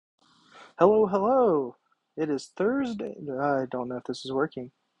Hello, hello. It is Thursday. I don't know if this is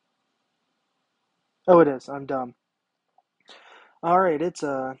working. Oh, it is. I'm dumb. All right, it's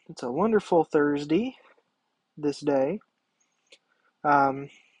a wonderful Thursday this day. Um,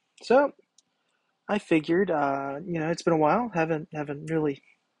 so I figured, it's been a while. Haven't really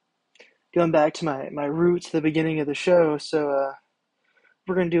gone back to my roots, the beginning of the show. So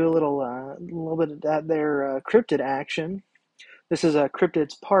we're gonna do a little bit of that there cryptid action. This is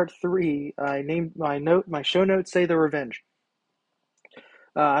Cryptids Part Three. I named my show notes say the revenge.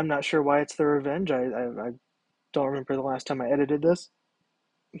 I'm not sure why it's the revenge. I don't remember the last time I edited this,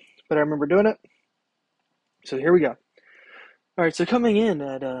 but I remember doing it. So here we go. All right, so coming in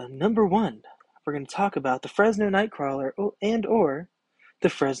at number one, we're going to talk about the Fresno Nightcrawler and/or the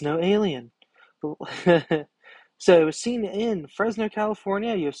Fresno Alien. So it was seen in Fresno,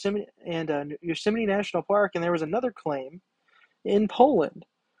 California, Yosemite National Park, and there was another claim in Poland.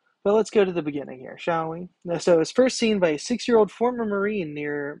 But let's go to the beginning here, shall we? So it was first seen by a 6-year-old former Marine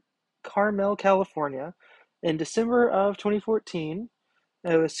near Carmel, California, in December of 2014.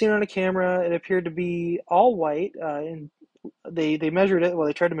 It was seen on a camera. It appeared to be all white, and they measured it. Well,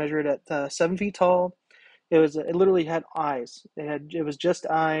 they tried to measure it at 7 feet tall. It literally had eyes. It was just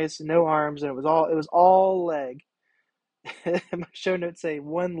eyes, no arms, and it was all leg. My show notes say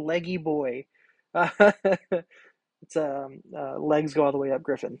one leggy boy. It's legs go all the way up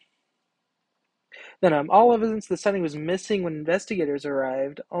Griffin. Then all evidence the sighting was missing when investigators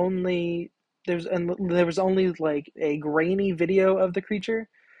arrived. There was only like a grainy video of the creature.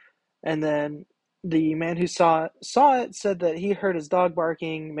 And then the man who saw it said that he heard his dog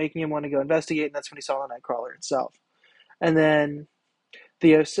barking, making him want to go investigate, and that's when he saw the Nightcrawler itself. And then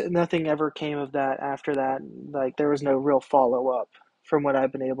nothing ever came of that after that. Like there was no real follow up from what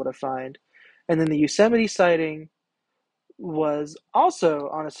I've been able to find. And then the Yosemite sighting was also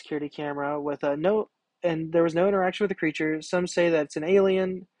on a security camera with a no, and there was no interaction with the creature. Some say that it's an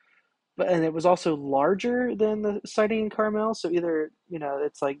alien, and it was also larger than the sighting in Carmel. So either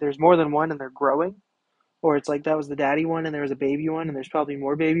it's like there's more than one and they're growing, or it's like that was the daddy one and there was a baby one and there's probably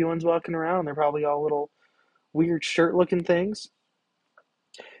more baby ones walking around. They're probably all little weird shirt-looking things.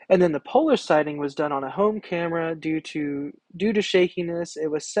 And then the polar sighting was done on a home camera due to shakiness.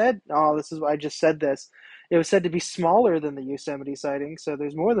 It was said, oh, this is I just said this. It was said to be smaller than the Yosemite sighting, so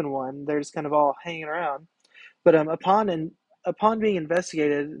there's more than one. They're just kind of all hanging around. But upon being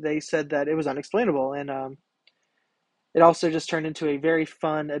investigated, they said that it was unexplainable, and it also just turned into a very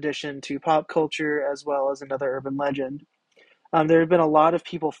fun addition to pop culture as well as another urban legend. There have been a lot of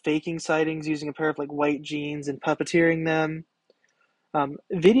people faking sightings using a pair of like white jeans and puppeteering them.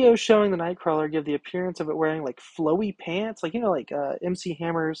 Videos showing the Nightcrawler give the appearance of it wearing like flowy pants, like like MC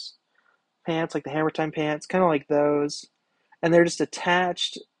Hammer's pants, like the Hammer Time pants, kind of like those, and they're just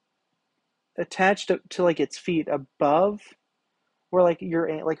attached to like its feet above where like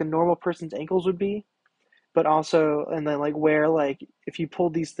your like a normal person's ankles would be, but also and then like where like if you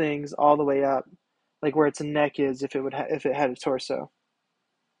pulled these things all the way up, like where its neck is if it had a torso.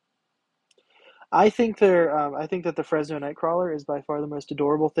 I think that the Fresno Nightcrawler is by far the most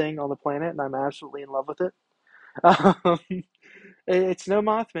adorable thing on the planet, and I'm absolutely in love with it. Um, it's no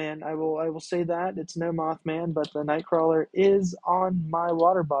Mothman. I will say that it's no Mothman, but the Nightcrawler is on my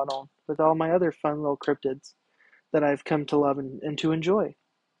water bottle with all my other fun little cryptids that I've come to love and to enjoy.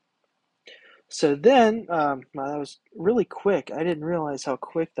 So then, that was really quick. I didn't realize how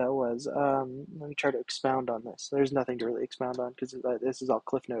quick that was. Let me try to expound on this. There's nothing to really expound on because this is all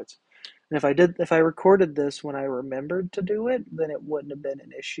cliff notes. And if I recorded this when I remembered to do it, then it wouldn't have been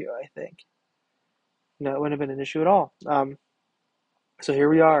an issue, I think. No, it wouldn't have been an issue at all. So here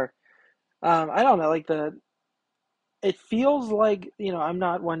we are. I don't know, it feels like, I'm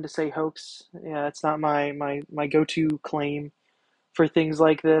not one to say hoax. Yeah, it's not my go-to claim for things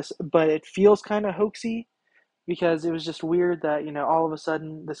like this, but it feels kind of hoaxy because it was just weird that, all of a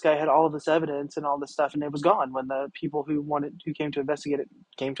sudden this guy had all of this evidence and all this stuff and it was gone when the people who came to investigate it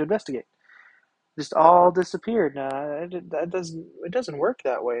came to investigate. Just all disappeared. It doesn't work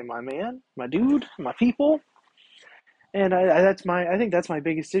that way, my man, my dude, my people. And I think that's my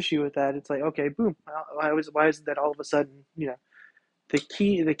biggest issue with that. It's like, okay, boom. Why is it that all of a sudden,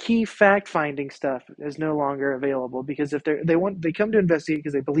 the key fact finding stuff is no longer available? Because if they come to investigate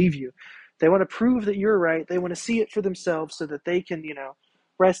because they believe you, they want to prove that you're right. They want to see it for themselves so that they can,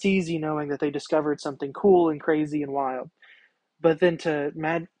 rest easy knowing that they discovered something cool and crazy and wild. But then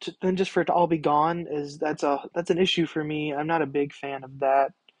just for it to all be gone that's an issue for me. I'm not a big fan of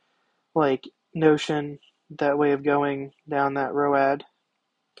that like notion, that way of going down that road.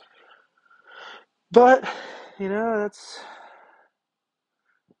 But that's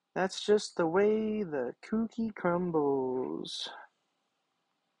That's just the way the cookie crumbles.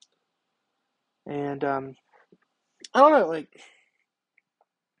 And I don't know,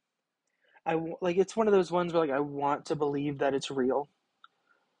 like it's one of those ones where like I want to believe that it's real.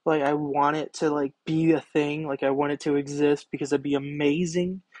 Like I want it to like be a thing. Like I want it to exist because it'd be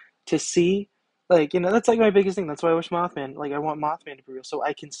amazing to see. Like, that's like my biggest thing. That's why I wish Mothman, like I want Mothman to be real so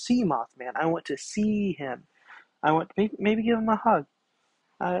I can see Mothman. I want to see him. I want maybe give him a hug.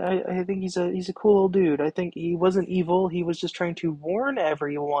 I think he's a cool old dude. I think he wasn't evil. He was just trying to warn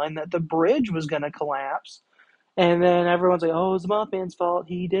everyone that the bridge was gonna collapse. And then everyone's like, "Oh, it's Mothman's fault.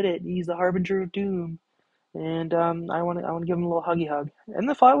 He did it. He's the harbinger of doom." And I want to give him a little huggy hug. And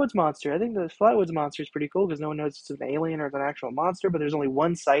the Flatwoods monster. I think the Flatwoods monster is pretty cool because no one knows it's an alien or it's an actual monster. But there's only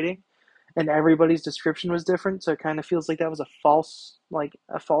one sighting, and everybody's description was different, so it kind of feels like that was a false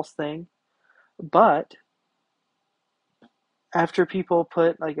thing. But after people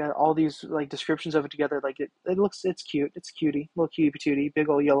put like all these like descriptions of it together, like it's cute. It's cutie, little cutie patootie, big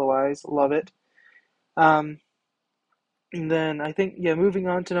old yellow eyes. Love it. Um, and then I think, yeah, moving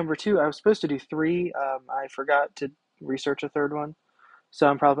on to number two. I was supposed to do three. I forgot to research a third one. So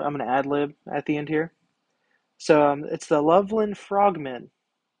I'm gonna ad lib at the end here. So it's the Loveland Frogmen.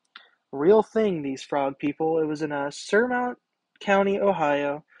 Real thing, these frog people. It was in Surmont County,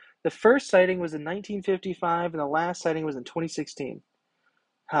 Ohio. The first sighting was in 1955, and the last sighting was in 2016.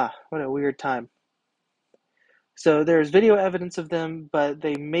 Huh, what a weird time. So there's video evidence of them, but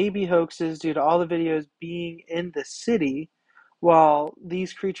they may be hoaxes due to all the videos being in the city, while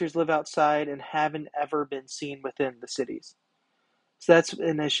these creatures live outside and haven't ever been seen within the cities. So that's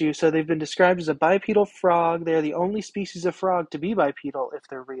an issue. So they've been described as a bipedal frog. They're the only species of frog to be bipedal if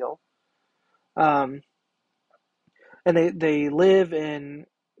they're real. Um, and they live in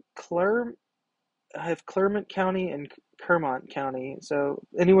Cler I have Clermont County and Kermont County. So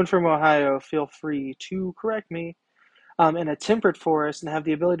anyone from Ohio, feel free to correct me. In a temperate forest and have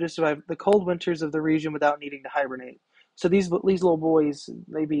the ability to survive the cold winters of the region without needing to hibernate. So these little boys,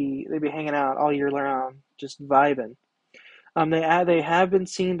 they be hanging out all year round, just vibing. They have been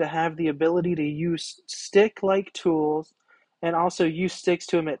seen to have the ability to use stick-like tools, and also use sticks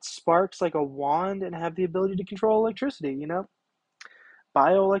to emit sparks like a wand, and have the ability to control electricity.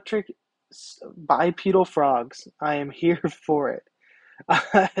 Bioelectric bipedal frogs. I am here for it.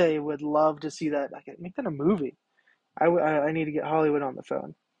 I would love to see that. I could make that a movie. I need to get Hollywood on the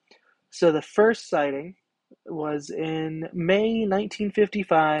phone. So the first sighting was in May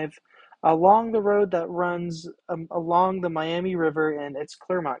 1955 along the road that runs along the Miami River, and it's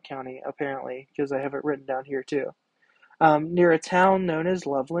Clermont County, apparently, because I have it written down here too, near a town known as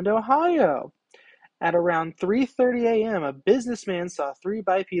Loveland, Ohio. At around 3:30 a.m., a businessman saw three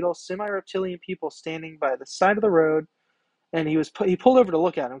bipedal semi-reptilian people standing by the side of the road, and he pulled over to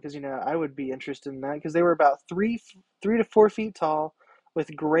look at them because I would be interested in that because they were about 3 to 4 feet tall,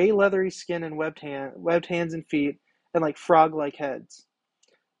 with gray leathery skin and webbed hands and feet, and like frog-like heads.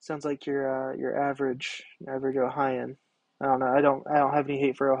 Sounds like your average Ohioan. I don't know. I don't have any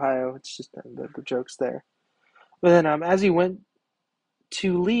hate for Ohio. It's just the joke's there. But then as he went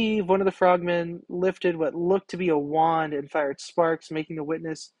to leave, one of the frogmen lifted what looked to be a wand and fired sparks, making the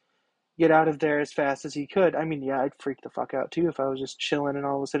witness get out of there as fast as he could. I mean, yeah, I'd freak the fuck out too if I was just chilling and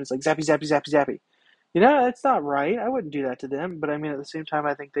all of a sudden it's like zappy, zappy, zappy, zappy. That's not right. I wouldn't do that to them. But I mean, at the same time,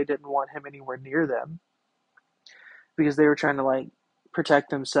 I think they didn't want him anywhere near them because they were trying to like protect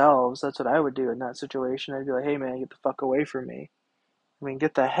themselves. That's what I would do in that situation. I'd be like, hey man, get the fuck away from me. I mean,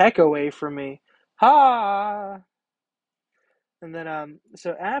 get the heck away from me. Ha! And then,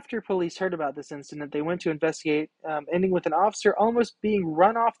 so after police heard about this incident, they went to investigate, ending with an officer almost being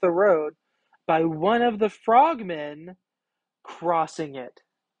run off the road by one of the frogmen crossing it.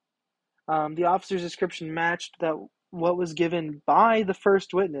 The officer's description matched what was given by the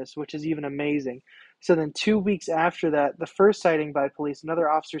first witness, which is even amazing. So then, 2 weeks after that, the first sighting by police, another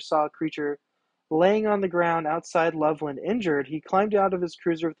officer saw a creature laying on the ground outside Loveland, injured. He climbed out of his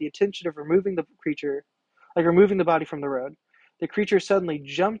cruiser with the intention of removing the creature, like removing the body from the road. The creature suddenly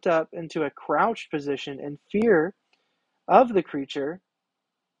jumped up into a crouched position in fear of the creature.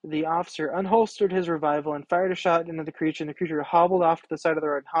 The officer unholstered his revolver and fired a shot into the creature, and the creature hobbled off to the side of the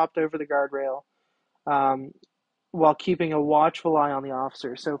road and hopped over the guardrail, um, while keeping a watchful eye on the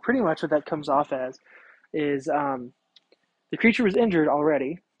officer. So pretty much what that comes off as is the creature was injured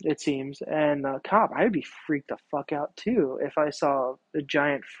already, it seems, and the cop, I'd be freaked the fuck out too if I saw a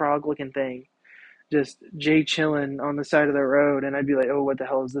giant frog-looking thing just Jay chilling on the side of the road, and I'd be like, "Oh, what the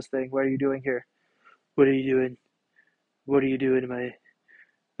hell is this thing? What are you doing here? What are you doing? What are you doing in my?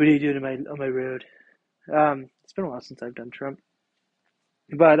 What are you doing in my on my road?" It's been a while since I've done Trump.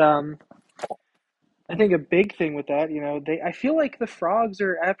 But I think a big thing with that, I feel like the frogs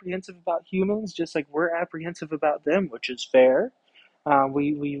are apprehensive about humans, just like we're apprehensive about them, which is fair.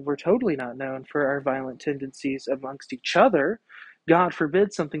 We were totally not known for our violent tendencies amongst each other. God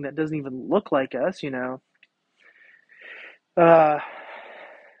forbid something that doesn't even look like us. Uh,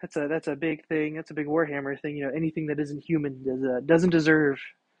 that's a big thing. That's a big Warhammer thing. Anything that isn't human doesn't deserve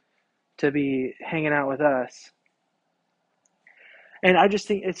to be hanging out with us. And I just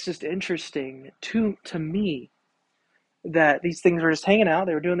think it's just interesting to me that these things were just hanging out.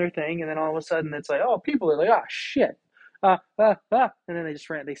 They were doing their thing, and then all of a sudden it's like, oh, people are like, oh shit, and then they just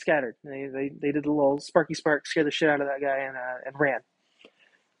ran. They scattered. They did the little sparky spark, scare the shit out of that guy, and ran.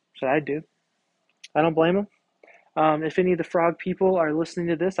 So I do. I don't blame them. If any of the frog people are listening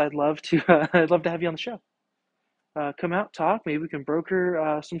to this, I'd love to. I'd love to have you on the show. Come out, talk. Maybe we can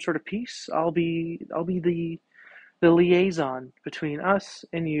broker some sort of peace. I'll be the liaison between us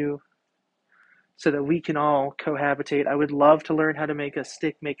and you, so that we can all cohabitate. I would love to learn how to make a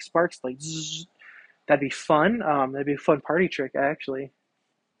stick make sparks like zzz. That'd be fun. That'd be a fun party trick, actually.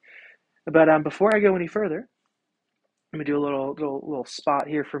 But before I go any further, I'm gonna do a little spot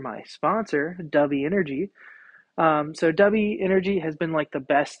here for my sponsor, Dubby Energy. So Dubby Energy has been like the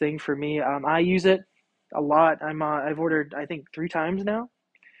best thing for me. I use it a lot. I've ordered I think 3 times now.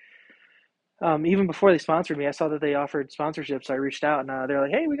 Even before they sponsored me, I saw that they offered sponsorship, so I reached out and they're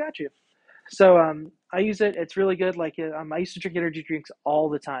like, "Hey, we got you." So I use it. It's really good. Like I used to drink energy drinks all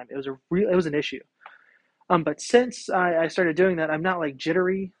the time. It was an issue. But since I started doing that, I'm not like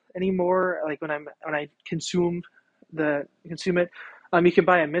jittery anymore. Like when I consume it. You can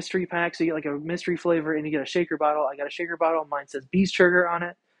buy a mystery pack, so you get like a mystery flavor, and you get a shaker bottle. I got a shaker bottle. Mine says Beast Sugar on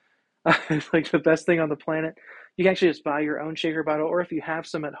it. It's like the best thing on the planet. You can actually just buy your own shaker bottle, or if you have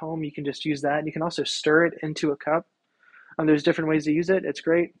some at home, you can just use that. And you can also stir it into a cup. There's different ways to use it. It's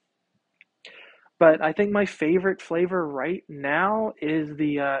great. But I think my favorite flavor right now is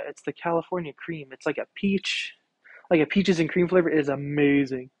it's the California cream. It's like a peaches and cream flavor. It is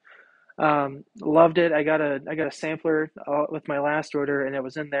amazing. Loved it. I got a sampler with my last order, and it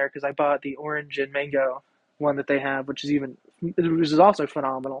was in there because I bought the orange and mango one that they have, which is also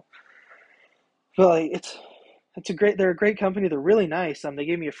phenomenal. But like they're a great company. They're really nice. They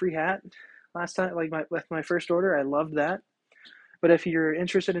gave me a free hat last time, like with my first order. I loved that. But if you're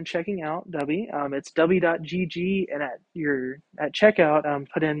interested in checking out Dubby, it's w.gg, and at checkout,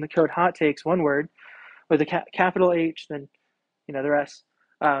 put in the code Hot Takes, one word, with a capital H, then the rest,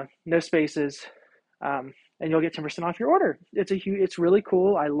 no spaces, and you'll get 10% off your order. It's really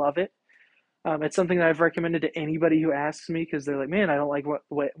cool. I love it. It's something that I've recommended to anybody who asks me because they're like, man, I don't like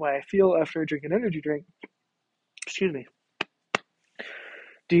what I feel after I drink an energy drink. Excuse me.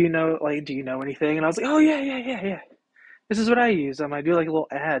 Do you know anything? And I was like, oh yeah, yeah, yeah, yeah. This is what I use. I do like little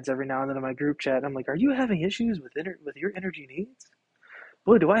ads every now and then in my group chat. I'm like, are you having issues with your energy needs?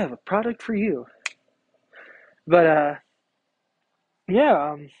 Boy, do I have a product for you. But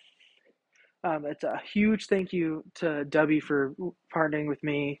yeah, it's a huge thank you to Debbie for partnering with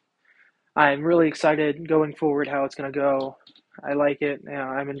me. I'm really excited going forward how it's gonna go. I like it.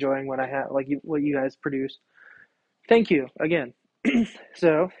 I'm enjoying what I have, like what you guys produce. Thank you again.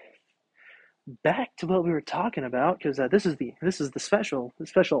 So back to what we were talking about, because this is the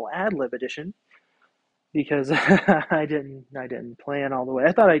special ad lib edition, because I didn't plan all the way.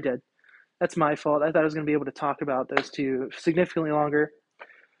 I thought I did. That's my fault. I thought I was going to be able to talk about those two significantly longer.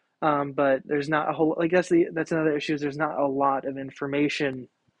 But there's not a whole. I guess that's another issue. Is there's not a lot of information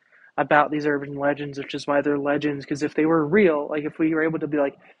about these urban legends, which is why they're legends. Because if they were real, like if we were able to be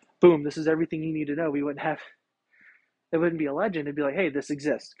like, boom, this is everything you need to know, we wouldn't have. It wouldn't be a legend. It'd be like, hey, this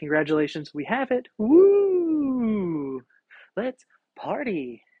exists. Congratulations, we have it. Woo! Let's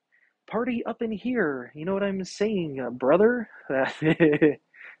party. Party up in here. You know what I'm saying, brother? That's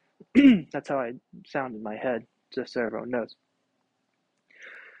how I sound in my head, just so everyone knows.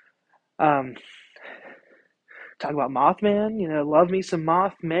 Um, talk about Mothman. Love me some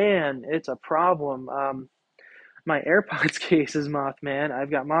Mothman. It's a problem. My AirPods case is Mothman. I've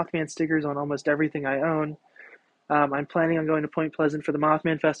got Mothman stickers on almost everything I own. I'm planning on going to Point Pleasant for the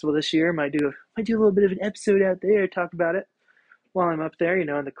Mothman Festival this year. Might do a little bit of an episode out there, talk about it while I'm up there, in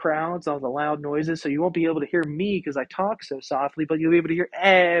the crowds, all the loud noises. So you won't be able to hear me because I talk so softly, but you'll be able to hear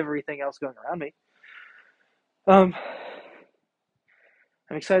everything else going around me. Um,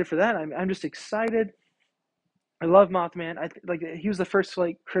 I'm excited for that. I'm just excited. I love Mothman. Like he was the first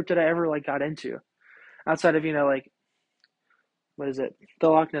like cryptid I ever like got into, outside of like what is it, the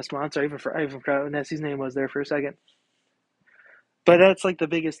Loch Ness monster. I even forgot what Nessie's name was there for a second. But that's like the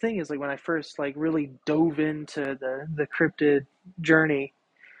biggest thing is like when I first like really dove into the cryptid journey,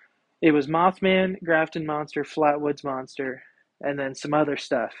 it was Mothman, Grafton Monster, Flatwoods Monster, and then some other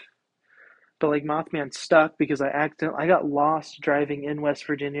stuff. But like Mothman stuck because I got lost driving in West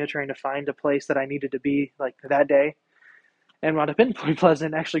Virginia trying to find a place that I needed to be like that day, and wound up in Point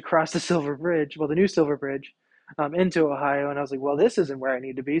Pleasant. Actually crossed the Silver Bridge, well the new Silver Bridge, into Ohio, and I was like, well this isn't where I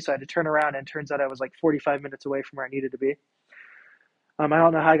need to be, so I had to turn around, and it turns out I was like 45 minutes away from where I needed to be. I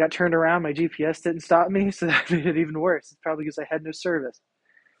don't know how I got turned around. My GPS didn't stop me, so that made it even worse. It's probably because I had no service.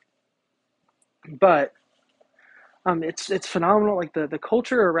 But it's phenomenal. Like the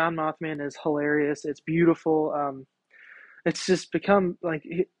culture around Mothman is hilarious. It's beautiful. It's just become like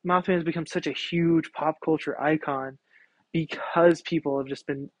Mothman has become such a huge pop culture icon because people have just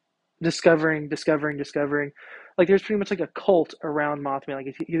been discovering. Like there's pretty much like a cult around Mothman.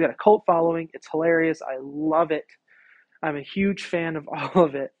 Like he's got a cult following. It's hilarious. I love it. I'm a huge fan of all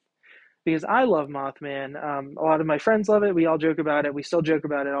of it because I love Mothman. A lot of my friends love it. We all joke about it. We still joke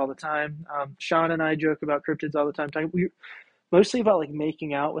about it all the time. Sean and I joke about cryptids all the time. We mostly about like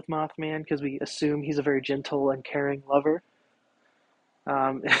making out with Mothman because we assume he's a very gentle and caring lover.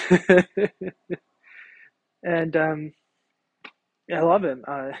 Um, and I love him.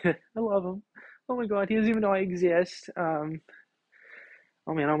 I love him. Oh my god, he doesn't even know I exist. Oh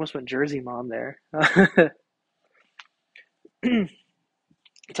man, I almost went Jersey Mom there.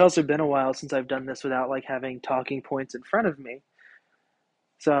 It's also been a while since I've done this without like having talking points in front of me.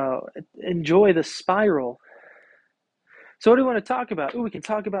 So enjoy the spiral. So what do we want to talk about? Oh, we can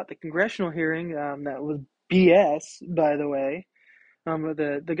talk about the congressional hearing that was BS, by the way.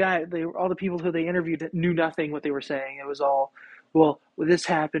 The guy, all the people who they interviewed knew nothing what they were saying. It was all, well, this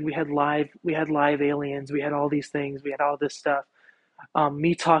happened. We had live aliens. We had all these things. We had all this stuff.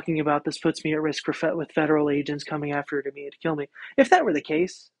 Me talking about this puts me at risk with federal agents coming after me to kill me. If that were the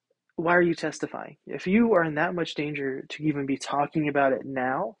case, why are you testifying? If you are in that much danger to even be talking about it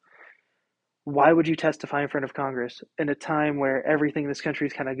now, why would you testify in front of Congress in a time where everything in this country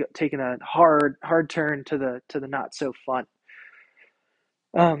is kind of taken a hard turn to the not so fun?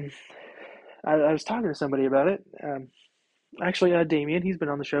 Um, I was talking to somebody about it. Actually, Damien, he's been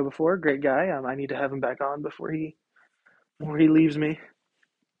on the show before. Great guy. I need to have him back on before he leaves me.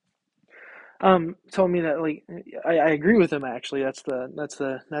 Told me that like I agree with him actually. That's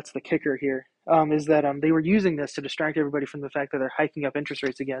the kicker here. Is that they were using this to distract everybody from the fact that they're hiking up interest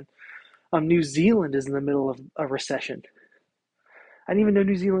rates again. New Zealand is in the middle of a recession. I didn't even know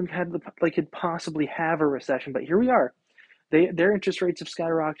New Zealand could possibly have a recession, but here we are. Their interest rates have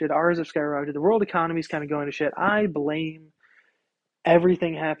skyrocketed. Ours have skyrocketed. The world economy is kind of going to shit. I blame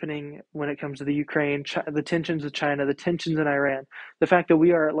everything happening when it comes to the Ukraine, the tensions with China, the tensions in Iran, the fact that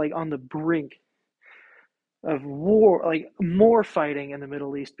we are like on the brink of war, like more fighting in the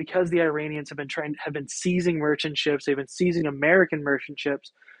Middle East because the Iranians have been seizing merchant ships, they've been seizing American merchant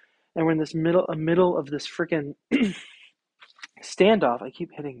ships, and we're in this middle of this freaking standoff. I keep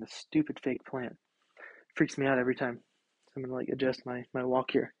hitting this stupid fake plant. It freaks me out every time. So I'm gonna like adjust my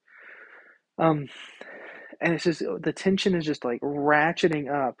walk here. Um, and it's just the tension is just like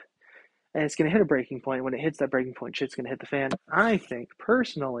ratcheting up, and it's gonna hit a breaking point. When it hits that breaking point, shit's gonna hit the fan. I think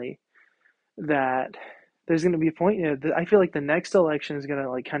personally that there's going to be a point. I feel like the next election is going to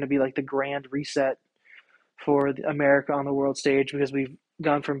like kind of be like the grand reset for America on the world stage because we've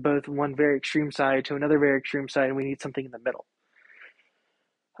gone from both one very extreme side to another very extreme side, and we need something in the middle.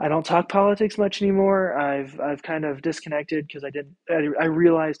 I don't talk politics much anymore. I've kind of disconnected because I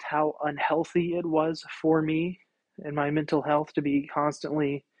realized how unhealthy it was for me and my mental health to be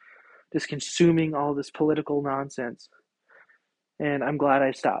constantly just consuming all this political nonsense. And I'm glad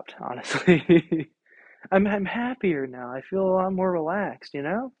I stopped, honestly. I'm happier now. I feel a lot more relaxed, you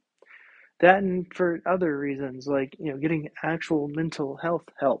know? That and for other reasons, like, getting actual mental health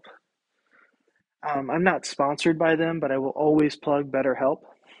help. I'm not sponsored by them, but I will always plug BetterHelp.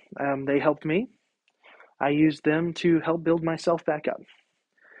 They helped me. I used them to help build myself back up.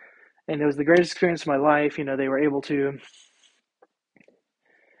 And it was the greatest experience of my life. They were able to,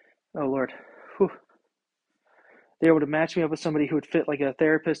 oh Lord, whew, they were able to match me up with somebody who would fit, like a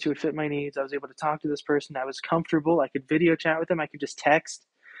therapist who would fit my needs. I was able to talk to this person. I was comfortable. I could video chat with them. I could just text.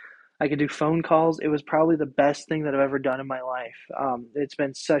 I could do phone calls. It was probably the best thing that I've ever done in my life. It's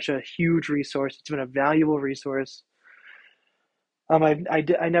been such a huge resource. It's been a valuable resource.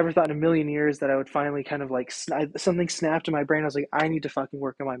 I never thought in a million years that I would finally kind of like something snapped in my brain. I was like, I need to fucking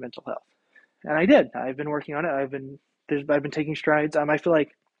work on my mental health, and I did. I've been working on it. I've been taking strides. I feel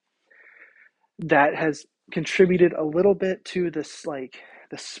like that has contributed a little bit to this like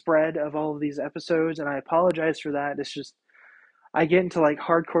the spread of all of these episodes, and I apologize for that. It's just I get into like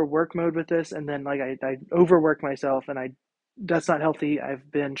hardcore work mode with this, and then like I overwork myself, and I that's not healthy. I've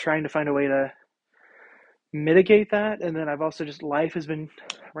been trying to find a way to mitigate that, and then I've also just life has been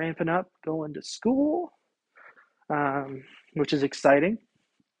ramping up, going to school, um, which is exciting,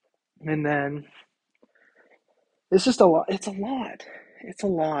 and then it's just a lot. It's a lot. It's a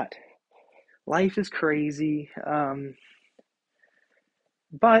lot. Life is crazy,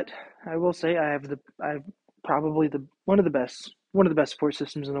 but I will say I've probably the one of the best support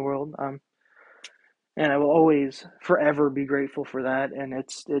systems in the world. And I will always forever be grateful for that. And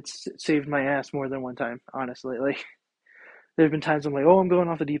it's saved my ass more than one time, honestly. Like there have been times I'm like, oh, I'm going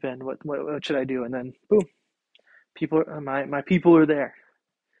off the deep end. What should I do? And then boom, my people are there.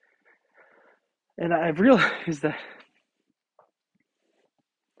 And I've realized that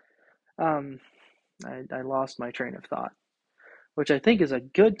um, I lost my train of thought, which I think is a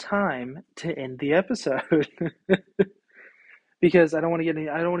good time to end the episode. Because I don't want to get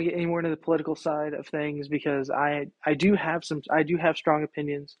any more into the political side of things because I do have strong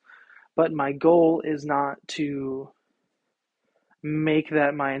opinions, but my goal is not to make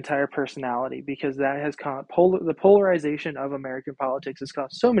that my entire personality because that has caused the polarization of American politics has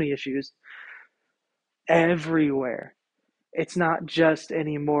caused so many issues everywhere. It's not just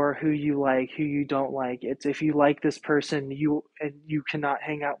anymore who you like, who you don't like. It's if you like this person, you cannot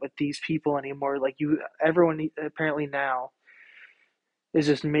hang out with these people anymore. Like everyone apparently now is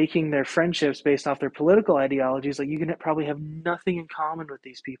just making their friendships based off their political ideologies. Like you can probably have nothing in common with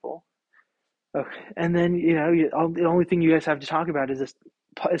these people. Okay. And then the only thing you guys have to talk about is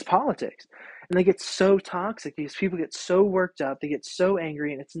politics, and they get so toxic. These people get so worked up, they get so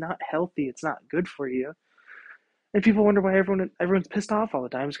angry, and it's not healthy. It's not good for you. And people wonder why everyone's pissed off all the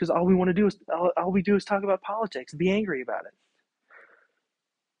time. It's because all we do is talk about politics and be angry about it.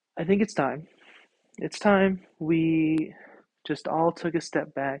 I think it's time. It's time we just all took a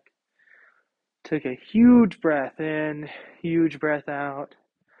step back, took a huge breath in, huge breath out,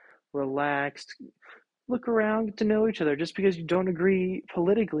 relaxed, look around, get to know each other. Just because you don't agree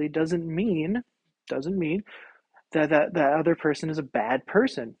politically doesn't mean that other person is a bad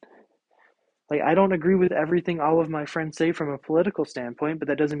person. Like I don't agree with everything all of my friends say from a political standpoint, but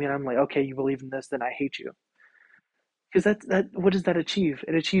that doesn't mean I'm like, okay, you believe in this, then I hate you. Because that what does that achieve?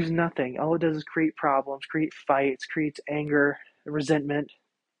 It achieves nothing. All it does is create problems, create fights, creates anger, resentment,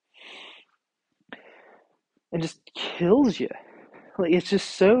 and just kills you. Like it's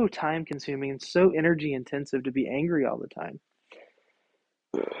just so time consuming and so energy intensive to be angry all the time.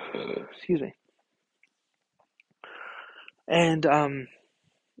 Excuse me. And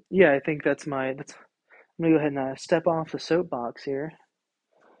yeah, I think that's I'm gonna go ahead and step off the soapbox here.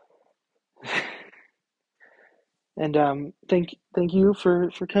 And thank you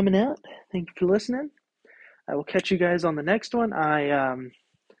for coming out. Thank you for listening. I will catch you guys on the next one. I'm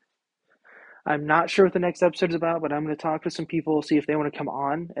not sure what the next episode is about, but I'm going to talk to some people, see if they want to come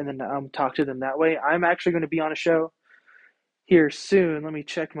on, and then talk to them that way. I'm actually going to be on a show here soon. Let me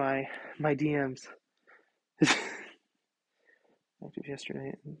check my DMs. Active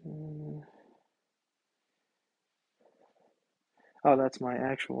yesterday. Oh, that's my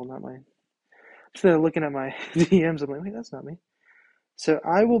actual, not my. Instead of looking at my DMs, I'm like, wait, that's not me. So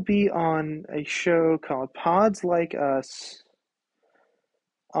I will be on a show called Pods Like Us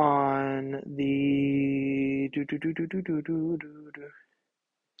on the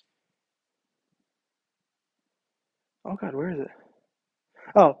oh god, where is it?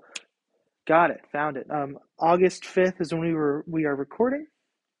 Oh, got it, found it. August 5th is when we are recording.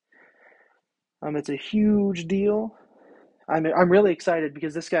 It's a huge deal. I'm really excited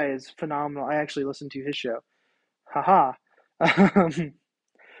because this guy is phenomenal. I actually listened to his show. Haha. Um,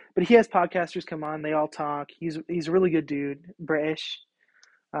 but he has podcasters come on. They all talk. He's a really good dude. British.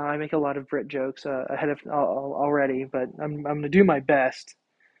 I make a lot of Brit jokes ahead of already, but I'm gonna do my best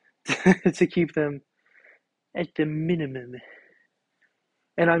to keep them at the minimum.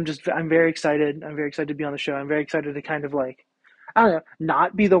 And I'm very excited. I'm very excited to be on the show. I'm very excited to kind of like I don't know,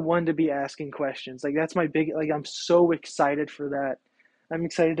 not be the one to be asking questions. Like that's my big like I'm so excited for that. I'm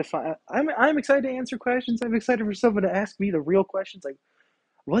excited to find I'm excited to answer questions. I'm excited for someone to ask me the real questions like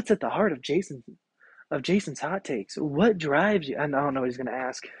what's at the heart of Jason's hot takes? What drives you? And I don't know what he's going to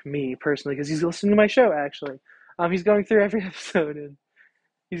ask me personally because he's listening to my show actually. He's going through every episode and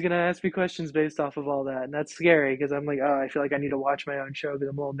he's going to ask me questions based off of all that. And that's scary because I'm like, oh, I feel like I need to watch my own show because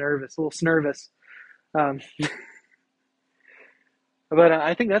I'm a little nervous, a little nervous. Um, but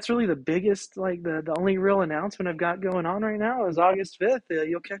I think that's really the biggest, like the only real announcement I've got going on right now is August 5th.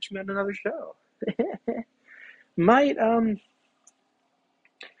 You'll catch me on another show. might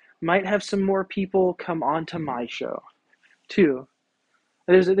might have some more people come onto my show too.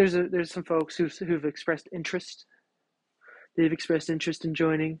 There's some folks who've expressed interest. They've expressed interest in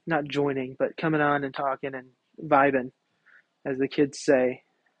joining, not joining, but coming on and talking and vibing, as the kids say.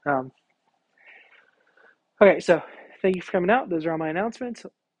 Um, okay, so thank you for coming out. Those are all my announcements.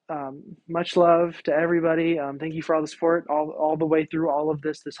 Much love to everybody. Thank you for all the support all the way through all of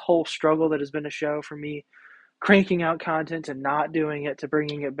this whole struggle that has been a show for me, cranking out content and not doing it to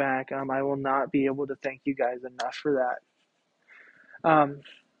bringing it back. I will not be able to thank you guys enough for that.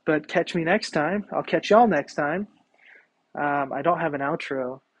 But catch me next time. I'll catch y'all next time. I don't have an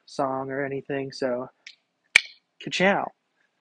outro song or anything, so ka-chow.